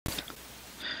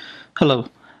Hello,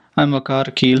 I'm Waqar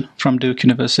Aqeel from Duke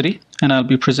University, and I'll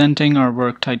be presenting our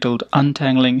work titled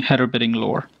Untangling Header Bidding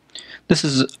Lore. This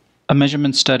is a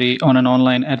measurement study on an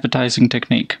online advertising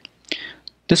technique.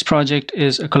 This project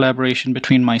is a collaboration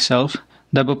between myself,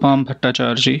 Debopam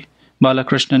Bhattacherjee,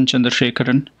 Balakrishnan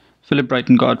Chandrasekaran,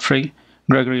 Brighten Godfrey,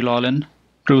 Gregory Laughlin,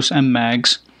 Bruce M.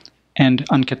 Maggs, and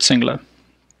Ankit Singla.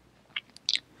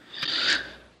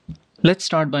 Let's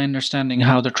start by understanding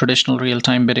how the traditional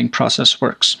real-time bidding process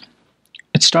works.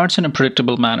 It starts in a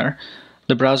predictable manner.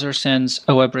 The browser sends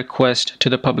a web request to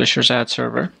the publisher's ad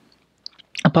server.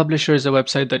 A publisher is a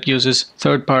website that uses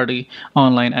third-party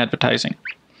online advertising.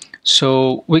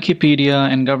 So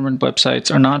Wikipedia and government websites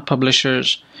are not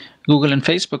publishers. Google and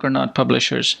Facebook are not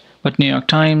publishers, but New York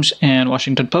Times and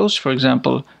Washington Post, for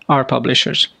example, are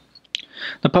publishers.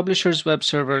 The publisher's web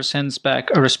server sends back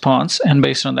a response, and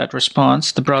based on that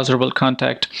response, the browser will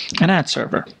contact an ad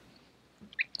server.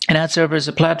 An ad server is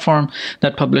a platform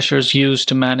that publishers use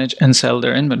to manage and sell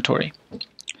their inventory.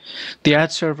 The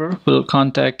ad server will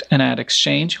contact an ad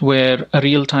exchange where a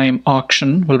real-time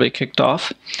auction will be kicked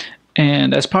off,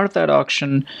 and as part of that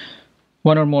auction,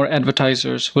 one or more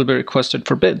advertisers will be requested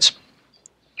for bids.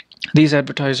 These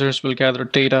advertisers will gather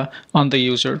data on the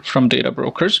user from data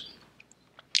brokers.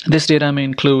 This data may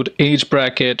include age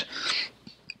bracket,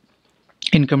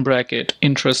 income bracket,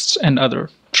 interests, and other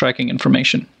tracking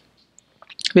information.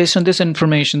 Based on this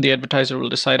information, the advertiser will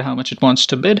decide how much it wants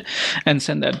to bid and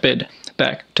send that bid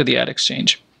back to the ad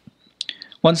exchange.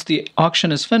 Once the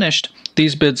auction is finished,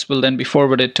 these bids will then be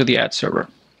forwarded to the ad server.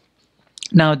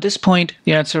 Now, at this point,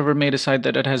 the ad server may decide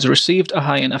that it has received a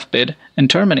high enough bid and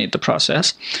terminate the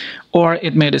process, or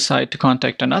it may decide to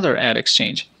contact another ad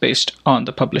exchange based on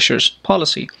the publisher's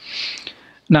policy.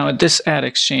 Now, at this ad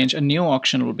exchange, a new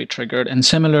auction will be triggered, and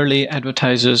similarly,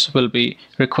 advertisers will be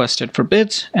requested for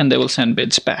bids, and they will send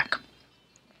bids back.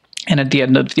 And at the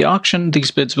end of the auction, these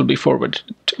bids will be forwarded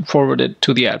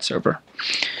to the ad server.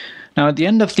 Now, at the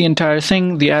end of the entire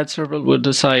thing, the ad server will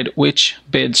decide which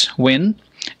bids win,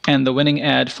 and the winning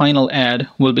ad, final ad,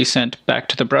 will be sent back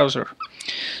to the browser.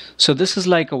 So this is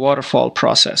like a waterfall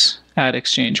process. Ad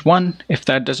exchange 1, if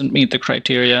that doesn't meet the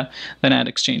criteria, then ad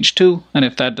exchange 2, and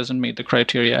if that doesn't meet the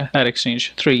criteria, ad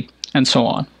exchange 3, and so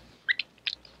on.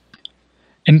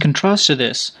 In contrast to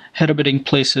this, header bidding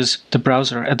places the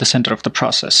browser at the center of the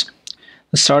process.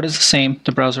 The start is the same.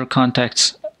 The browser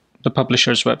contacts the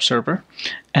publisher's web server,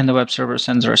 and the web server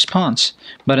sends a response.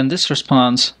 But in this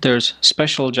response, there's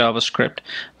special JavaScript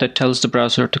that tells the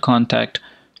browser to contact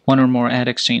one or more ad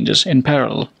exchanges in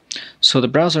parallel. So the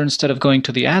browser, instead of going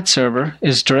to the ad server,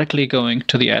 is directly going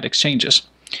to the ad exchanges.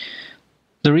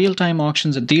 The real-time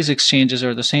auctions at these exchanges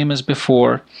are the same as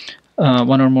before.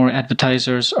 One or more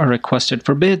advertisers are requested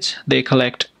for bids. They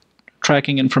collect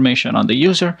tracking information on the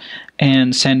user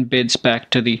and send bids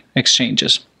back to the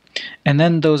exchanges. And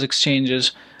then those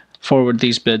exchanges forward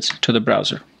these bids to the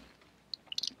browser.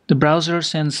 The browser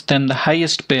sends then the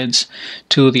highest bids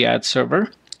to the ad server,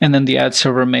 and then the ad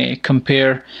server may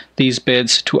compare these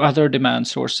bids to other demand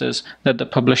sources that the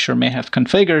publisher may have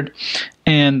configured,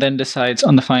 and then decides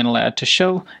on the final ad to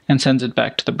show and sends it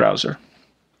back to the browser.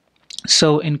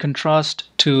 So in contrast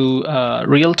to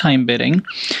real-time bidding,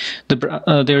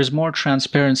 there's more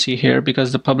transparency here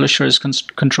because the publisher is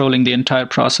controlling the entire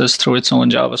process through its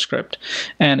own JavaScript.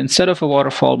 And instead of a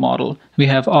waterfall model, we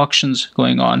have auctions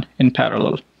going on in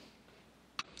parallel.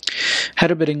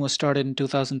 Header bidding was started in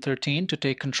 2013 to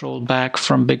take control back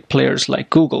from big players like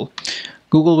Google.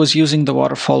 Google was using the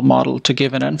waterfall model to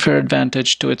give an unfair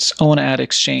advantage to its own ad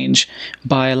exchange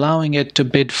by allowing it to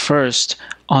bid first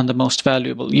on the most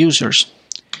valuable users.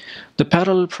 The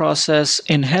parallel process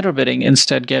in header bidding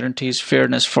instead guarantees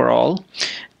fairness for all,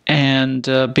 and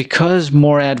because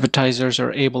more advertisers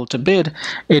are able to bid,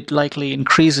 it likely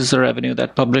increases the revenue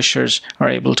that publishers are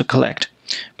able to collect.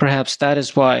 Perhaps that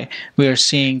is why we are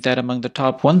seeing that among the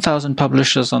top 1,000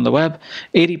 publishers on the web,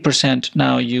 80%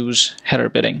 now use header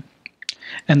bidding.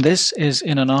 And this is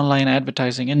in an online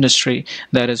advertising industry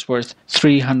that is worth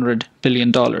 $300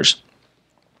 billion.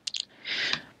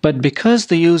 But because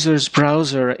the user's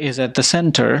browser is at the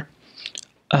center,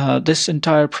 this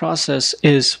entire process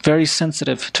is very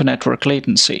sensitive to network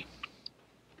latency.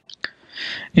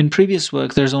 In previous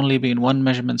work, there's only been one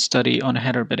measurement study on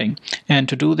header bidding, and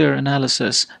to do their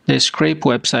analysis, they scrape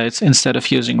websites instead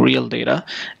of using real data,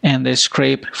 and they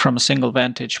scrape from a single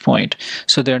vantage point,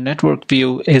 so their network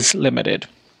view is limited.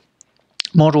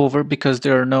 Moreover, because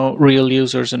there are no real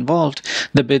users involved,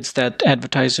 the bids that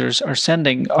advertisers are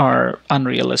sending are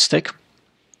unrealistic.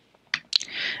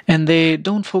 And they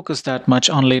don't focus that much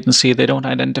on latency. They don't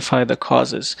identify the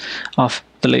causes of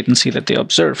the latency that they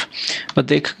observe. But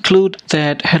they conclude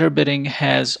that header bidding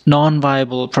has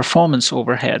non-viable performance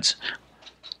overheads.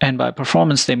 And by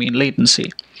performance, they mean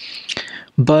latency.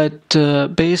 But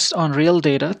based on real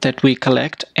data that we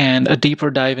collect and a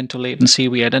deeper dive into latency,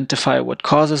 we identify what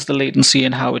causes the latency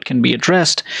and how it can be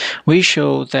addressed. We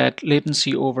show that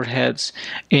latency overheads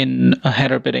in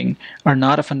header bidding are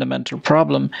not a fundamental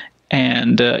problem,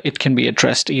 and it can be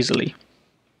addressed easily.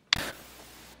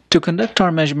 To conduct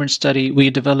our measurement study, we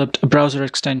developed a browser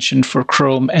extension for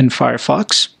Chrome and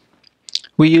Firefox.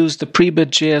 We used the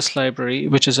prebid.js library,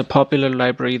 which is a popular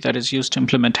library that is used to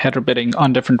implement header bidding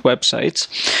on different websites,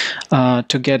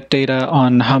 to get data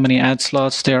on how many ad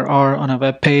slots there are on a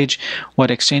web page, what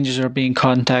exchanges are being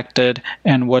contacted,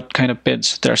 and what kind of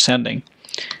bids they're sending.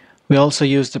 We also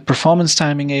used the performance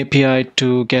timing API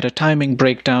to get a timing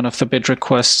breakdown of the bid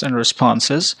requests and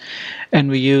responses, and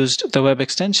we used the web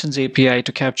extensions API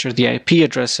to capture the IP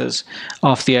addresses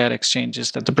of the ad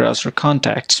exchanges that the browser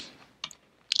contacts.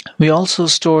 We also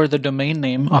store the domain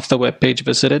name of the web page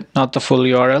visited, not the full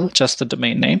URL, just the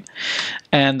domain name,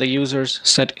 and the user's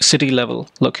city level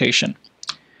location.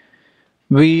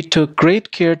 We took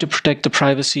great care to protect the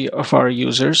privacy of our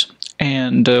users,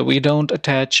 and we don't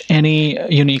attach any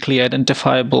uniquely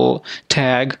identifiable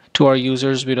tag to our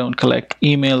users. We don't collect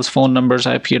emails, phone numbers,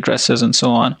 IP addresses, and so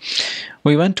on.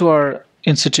 We went to our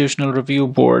institutional review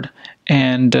board,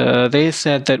 and they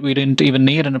said that we didn't even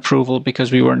need an approval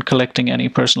because we weren't collecting any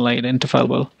personally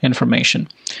identifiable information.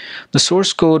 The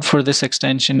source code for this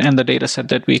extension and the dataset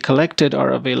that we collected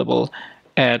are available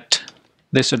at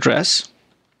this address.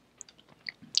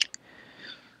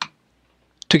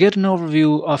 To get an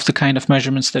overview of the kind of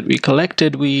measurements that we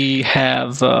collected, we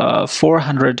have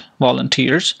 400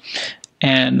 volunteers,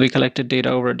 and we collected data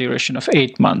over a duration of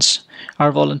 8 months.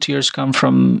 Our volunteers come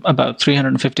from about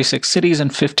 356 cities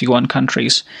and 51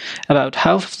 countries. About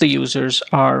half of the users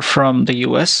are from the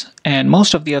US, and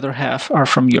most of the other half are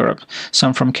from Europe,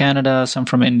 some from Canada, some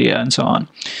from India, and so on.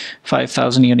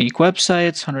 5,000 unique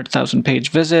websites, 100,000 page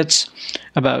visits,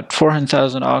 about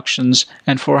 400,000 auctions,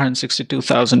 and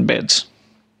 462,000 bids.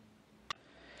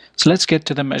 So let's get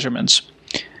to the measurements.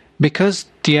 Because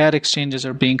the ad exchanges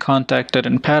are being contacted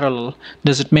in parallel,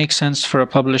 does it make sense for a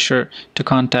publisher to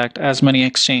contact as many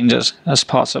exchanges as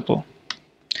possible?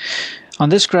 On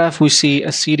this graph, we see a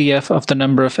CDF of the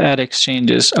number of ad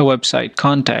exchanges a website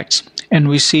contacts, and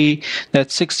we see that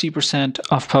 60%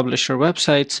 of publisher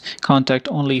websites contact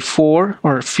only 4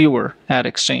 or fewer ad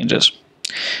exchanges.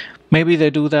 Maybe they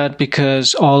do that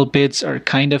because all bids are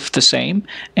kind of the same,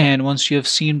 and once you have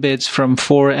seen bids from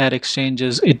 4 ad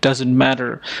exchanges, it doesn't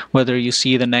matter whether you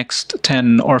see the next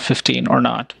 10 or 15 or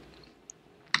not.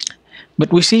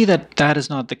 But we see that that is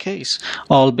not the case.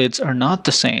 All bids are not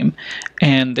the same,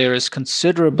 and there is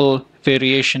considerable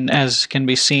variation, as can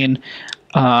be seen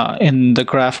in the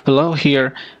graph below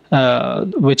here,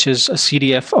 which is a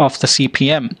CDF of the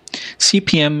CPM.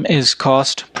 CPM is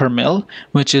cost per mil,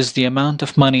 which is the amount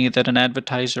of money that an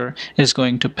advertiser is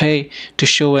going to pay to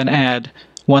show an ad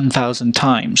 1,000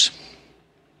 times.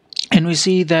 And we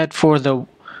see that for the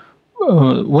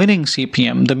winning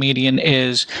CPM, the median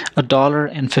is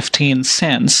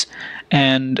 $1.15,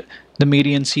 and the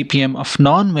median CPM of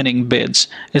non-winning bids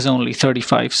is only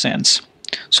 35 cents.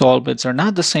 So all bids are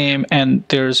not the same, and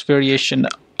there's variation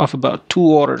of about 2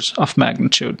 orders of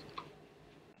magnitude.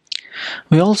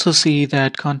 We also see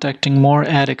that contacting more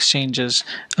ad exchanges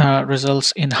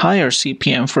results in higher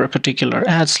CPM for a particular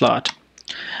ad slot.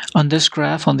 On this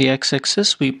graph, on the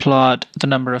x-axis, we plot the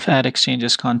number of ad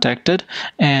exchanges contacted,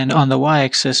 and on the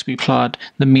y-axis, we plot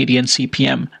the median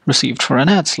CPM received for an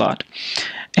ad slot.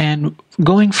 And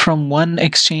going from 1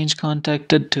 exchange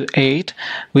contacted to 8,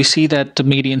 we see that the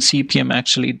median CPM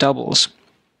actually doubles.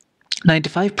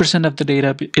 95% of the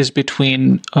data is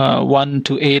between 1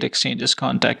 to 8 exchanges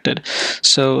contacted.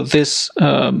 So this,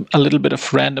 a little bit of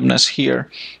randomness here,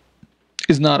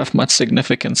 is not of much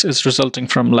significance. It's resulting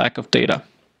from lack of data.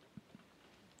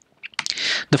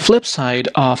 The flip side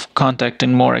of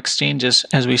contacting more exchanges,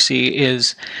 as we see,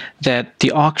 is that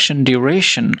the auction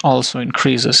duration also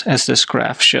increases, as this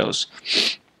graph shows.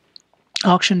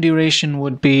 Auction duration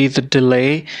would be the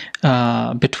delay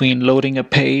between loading a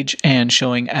page and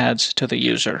showing ads to the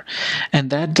user.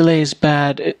 And that delay is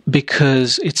bad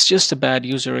because it's just a bad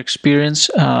user experience.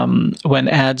 When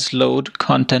ads load,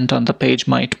 content on the page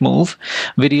might move,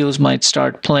 videos might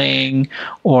start playing,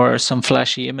 or some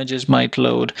flashy images might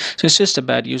load. So it's just a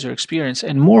bad user experience.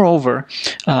 And moreover,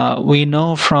 we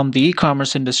know from the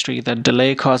e-commerce industry that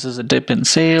delay causes a dip in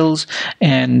sales,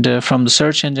 and from the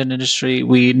search engine industry,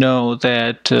 we know that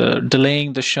that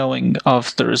delaying the showing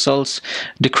of the results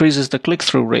decreases the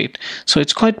click-through rate. So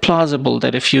it's quite plausible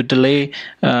that if you delay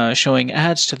showing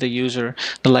ads to the user,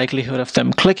 the likelihood of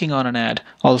them clicking on an ad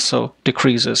also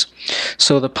decreases.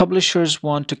 So the publishers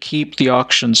want to keep the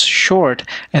auctions short,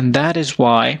 and that is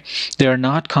why they are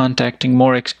not contacting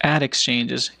more ad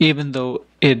exchanges, even though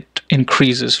it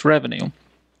increases revenue.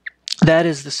 That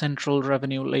is the central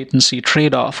revenue latency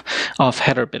trade-off of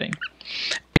header bidding.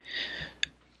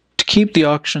 To keep the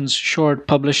auctions short,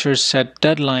 publishers set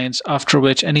deadlines after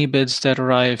which any bids that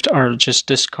arrived are just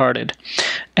discarded.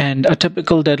 And a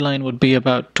typical deadline would be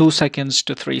about 2 seconds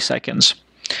to 3 seconds.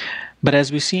 But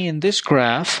as we see in this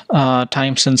graph,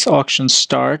 time since auctions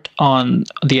start on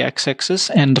the x-axis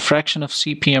and the fraction of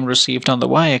CPM received on the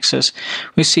y-axis,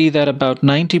 we see that about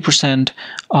 90%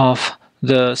 of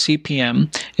the CPM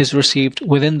is received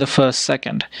within the first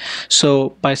second.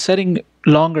 So by setting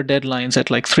longer deadlines at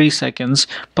like 3 seconds,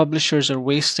 publishers are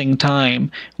wasting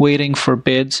time waiting for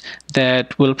bids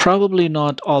that will probably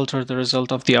not alter the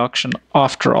result of the auction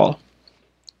after all.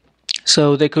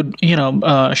 So they could,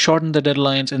 shorten the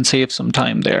deadlines and save some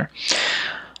time there.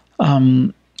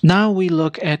 Now we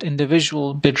look at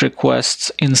individual bid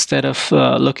requests instead of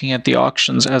looking at the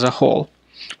auctions as a whole.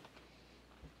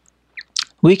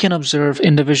 We can observe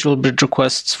individual bid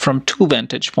requests from 2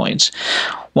 vantage points,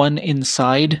 one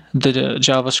inside the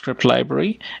JavaScript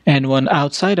library and one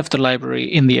outside of the library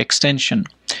in the extension.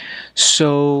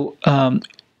 So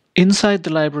inside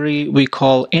the library we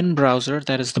call in-browser,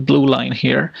 that is the blue line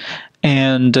here,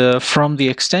 and from the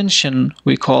extension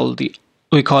we call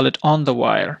it on the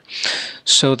wire.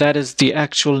 So that is the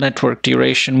actual network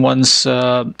duration once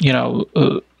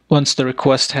once the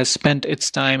request has spent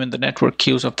its time in the network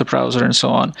queues of the browser and so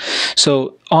on.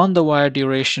 So on-the-wire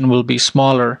duration will be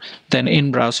smaller than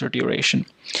in-browser duration.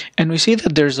 And we see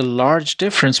that there's a large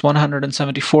difference,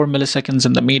 174 milliseconds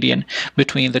in the median,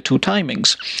 between the two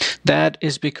timings. That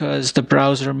is because the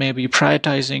browser may be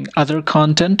prioritizing other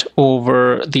content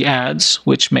over the ads,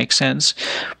 which makes sense.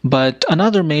 But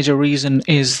another major reason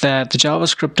is that the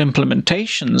JavaScript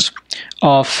implementations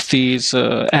of these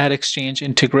ad exchange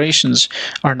integrations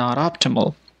are not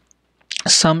optimal.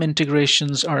 Some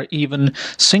integrations are even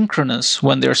synchronous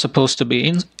when they're supposed to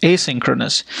be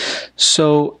asynchronous.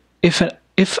 So if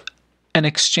an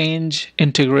exchange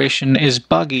integration is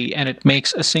buggy and it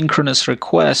makes a synchronous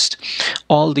request,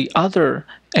 all the other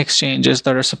exchanges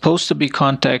that are supposed to be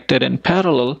contacted in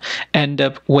parallel end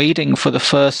up waiting for the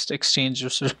first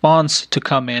exchange's response to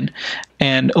come in,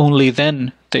 and only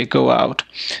then they go out.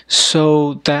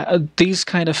 So that these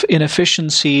kind of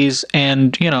inefficiencies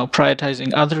and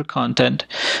prioritizing other content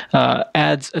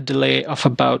adds a delay of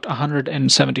about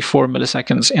 174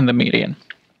 milliseconds in the median.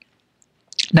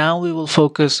 Now we will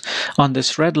focus on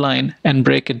this red line and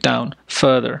break it down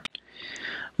further.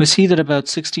 We see that about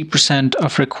 60%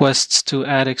 of requests to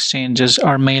ad exchanges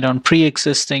are made on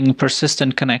pre-existing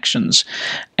persistent connections,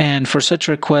 and for such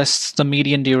requests the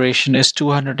median duration is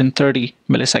 230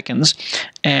 milliseconds,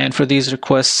 and for these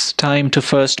requests time to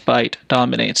first byte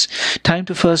dominates. Time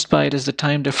to first byte is the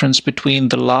time difference between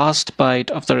the last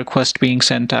byte of the request being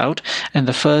sent out and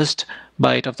the first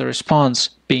byte of the response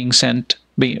being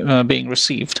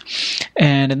received.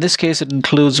 And in this case it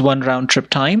includes 1 round trip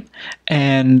time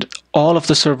and all of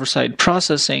the server-side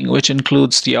processing, which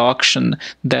includes the auction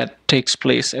that takes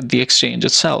place at the exchange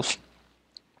itself.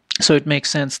 So it makes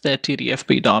sense that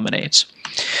TDFB dominates.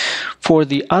 For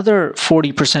the other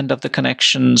 40% of the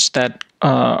connections that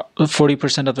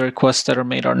 40% of the requests that are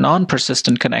made are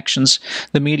non-persistent connections,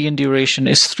 the median duration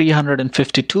is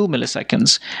 352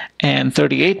 milliseconds, and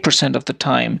 38% of the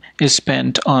time is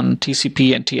spent on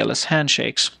TCP and TLS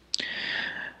handshakes.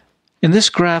 In this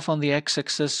graph on the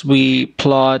x-axis, we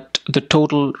plot the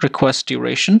total request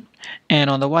duration, and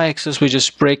on the y-axis, we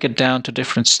just break it down to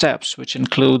different steps, which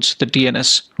includes the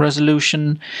DNS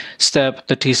resolution step,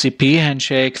 the TCP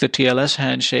handshake, the TLS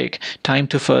handshake, time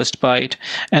to first byte,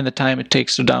 and the time it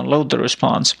takes to download the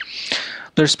response.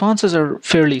 The responses are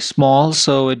fairly small,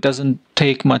 so it doesn't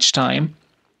take much time.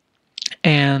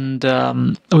 And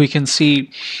we can see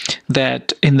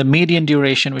that in the median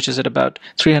duration, which is at about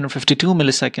 352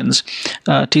 milliseconds,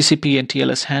 TCP and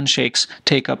TLS handshakes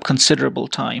take up considerable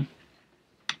time.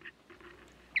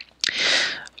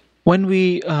 When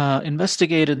we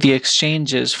investigated the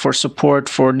exchanges for support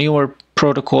for newer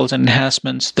protocols and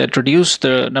enhancements that reduce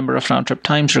the number of round-trip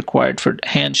times required for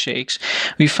handshakes,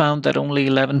 we found that only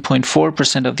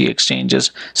 11.4% of the exchanges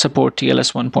support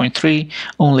TLS 1.3,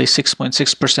 only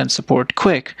 6.6% support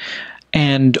QUIC,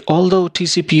 And although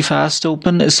TCP fast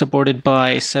open is supported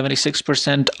by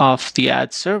 76% of the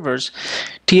ad servers,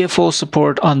 TFO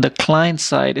support on the client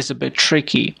side is a bit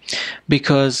tricky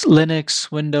because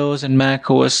Linux, Windows, and Mac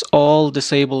OS all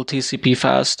disable TCP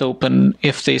fast open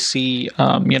if they see,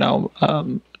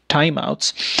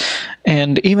 timeouts.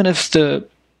 And even if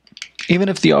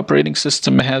the operating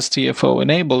system has TFO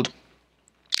enabled,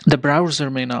 the browser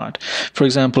may not. For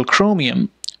example, Chromium,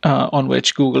 on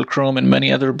which Google Chrome and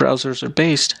many other browsers are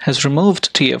based, has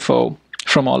removed TFO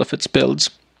from all of its builds.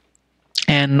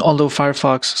 And although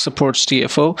Firefox supports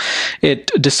TFO,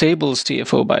 it disables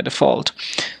TFO by default.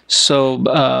 So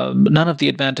none of the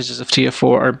advantages of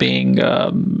TFO are being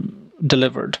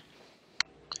delivered.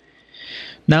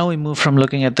 Now we move from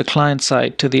looking at the client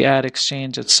side to the ad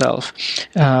exchange itself.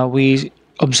 We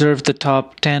observed the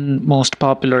top 10 most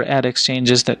popular ad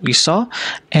exchanges that we saw,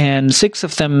 and 6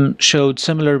 of them showed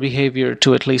similar behavior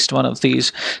to at least one of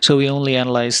these, so we only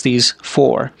analyzed these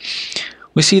 4.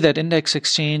 We see that Index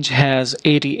Exchange has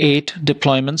 88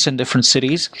 deployments in different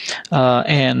cities,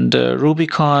 and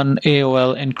Rubicon,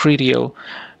 AOL, and Criteo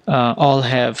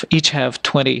each have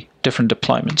 20 different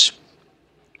deployments.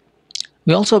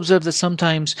 We also observe that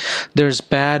sometimes there's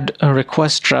bad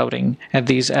request routing at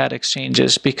these ad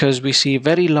exchanges because we see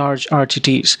very large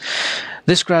RTTs.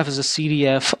 This graph is a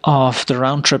CDF of the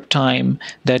round-trip time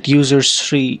that users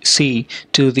see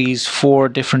to these 4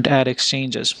 different ad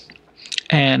exchanges.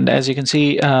 And as you can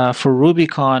see, for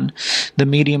Rubicon, the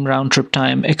median round-trip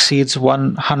time exceeds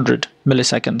 100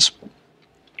 milliseconds.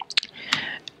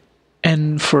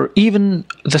 And for even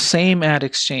the same ad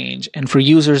exchange and for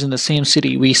users in the same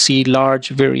city, we see large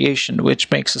variation, which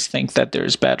makes us think that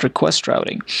there's bad request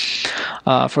routing.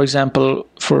 For example,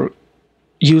 for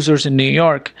users in New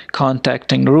York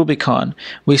contacting Rubicon,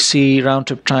 we see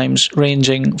round-trip times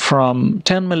ranging from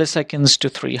 10 milliseconds to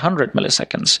 300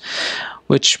 milliseconds,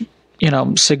 which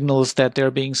signals that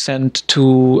they're being sent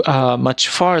to a much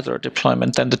farther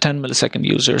deployment than the 10 millisecond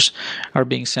users are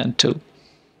being sent to.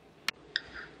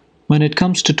 When it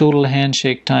comes to total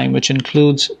handshake time, which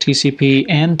includes TCP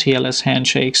and TLS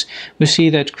handshakes, we see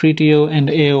that Criteo and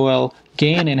AOL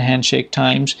gain in handshake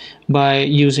times by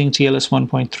using TLS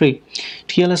 1.3.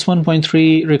 TLS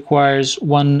 1.3 requires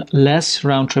 1 less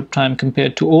round-trip time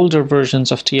compared to older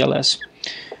versions of TLS.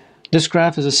 This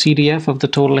graph is a CDF of the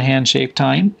total handshake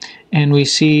time, and we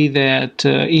see that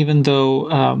even though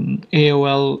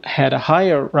AOL had a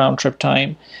higher round-trip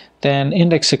time than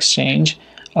Index Exchange,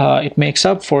 it makes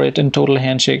up for it in total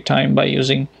handshake time by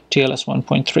using TLS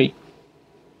 1.3.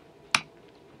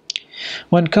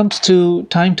 When it comes to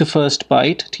time to first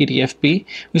byte, TTFB,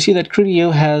 we see that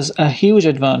Criteo has a huge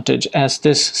advantage, as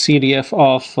this CDF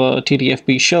of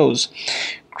TTFB shows.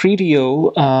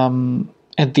 Criteo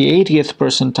at the 80th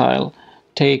percentile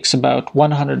takes about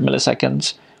 100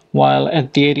 milliseconds, while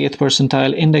at the 80th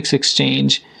percentile Index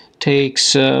Exchange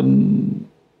takes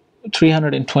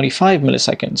 325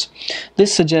 milliseconds.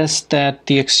 This suggests that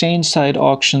the exchange side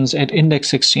auctions at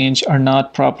Index Exchange are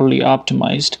not properly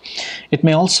optimized. It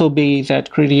may also be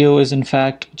that Criteo is in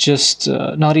fact just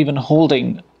not even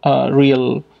holding a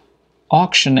real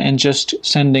auction and just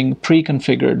sending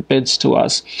pre-configured bids to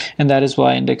us, and that is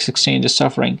why Index Exchange is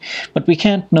suffering. But we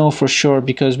can't know for sure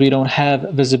because we don't have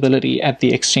visibility at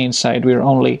the exchange side. We're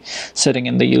only sitting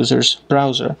in the user's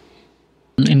browser.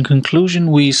 In conclusion,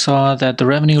 we saw that the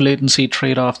revenue latency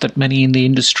trade-off that many in the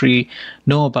industry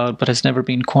know about but has never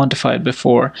been quantified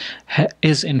before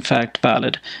is in fact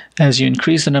valid. As you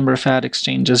increase the number of ad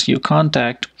exchanges you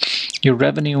contact, your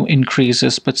revenue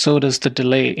increases, but so does the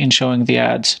delay in showing the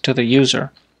ads to the user,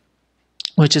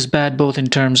 which is bad both in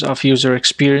terms of user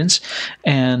experience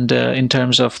and in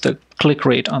terms of the click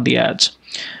rate on the ads.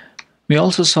 We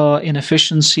also saw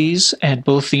inefficiencies at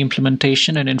both the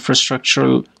implementation and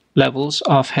infrastructural levels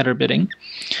of header bidding.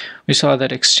 We saw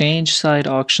that exchange side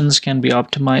auctions can be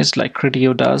optimized like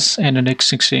Criteo does and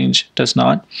Index Exchange does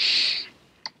not.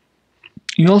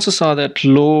 You also saw that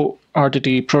low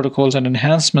RTT protocols and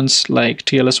enhancements like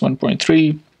TLS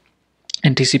 1.3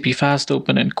 and TCP fast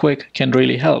open and quick can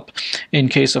really help in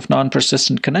case of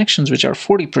non-persistent connections, which are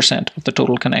 40% of the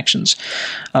total connections.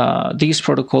 These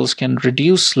protocols can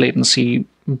reduce latency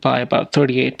by about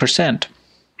 38%.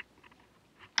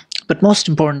 But most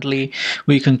importantly,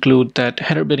 we conclude that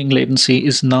header bidding latency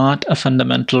is not a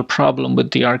fundamental problem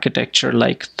with the architecture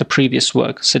like the previous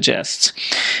work suggests.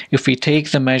 If we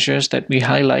take the measures that we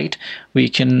highlight, we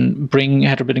can bring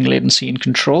header bidding latency in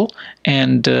control,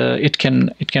 and it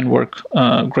can work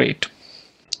great.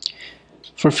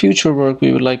 For future work,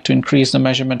 we would like to increase the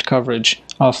measurement coverage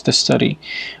of the study.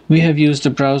 We have used the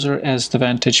browser as the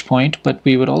vantage point, but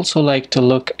we would also like to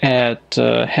look at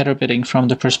header bidding from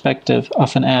the perspective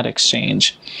of an ad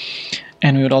exchange.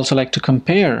 And we would also like to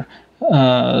compare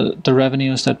the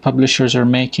revenues that publishers are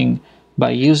making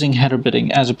by using header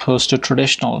bidding as opposed to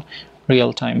traditional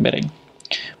real-time bidding.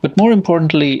 But more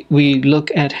importantly, we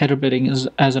look at header bidding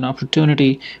as an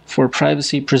opportunity for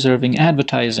privacy-preserving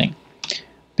advertising.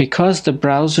 Because the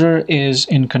browser is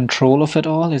in control of it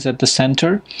all, is at the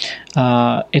center,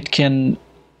 it can,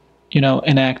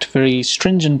 enact very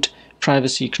stringent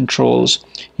privacy controls,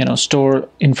 store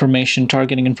information,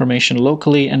 targeting information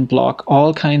locally, and block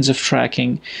all kinds of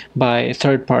tracking by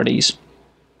third parties.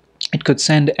 It could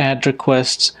send ad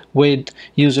requests with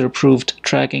user-approved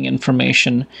tracking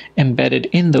information embedded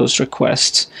in those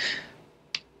requests.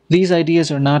 These ideas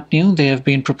are not new. They have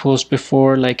been proposed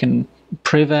before, like in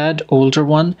PrivAd, older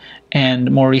one,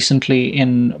 and more recently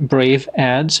in Brave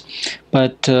ads.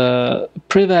 But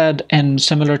PrivAd and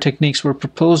similar techniques were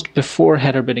proposed before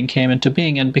header bidding came into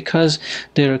being, and because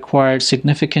they required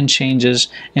significant changes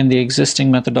in the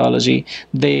existing methodology,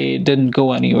 they didn't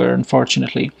go anywhere,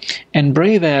 unfortunately. And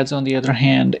Brave ads, on the other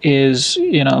hand, is,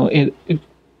 it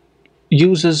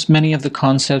uses many of the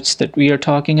concepts that we are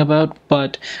talking about,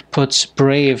 but puts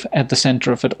Brave at the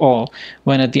center of it all,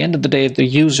 when at the end of the day, the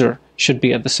user should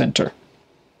be at the center.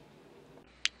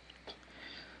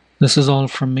 This is all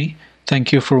from me.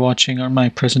 Thank you for watching my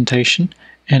presentation.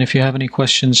 And if you have any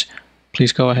questions,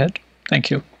 please go ahead.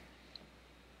 Thank you.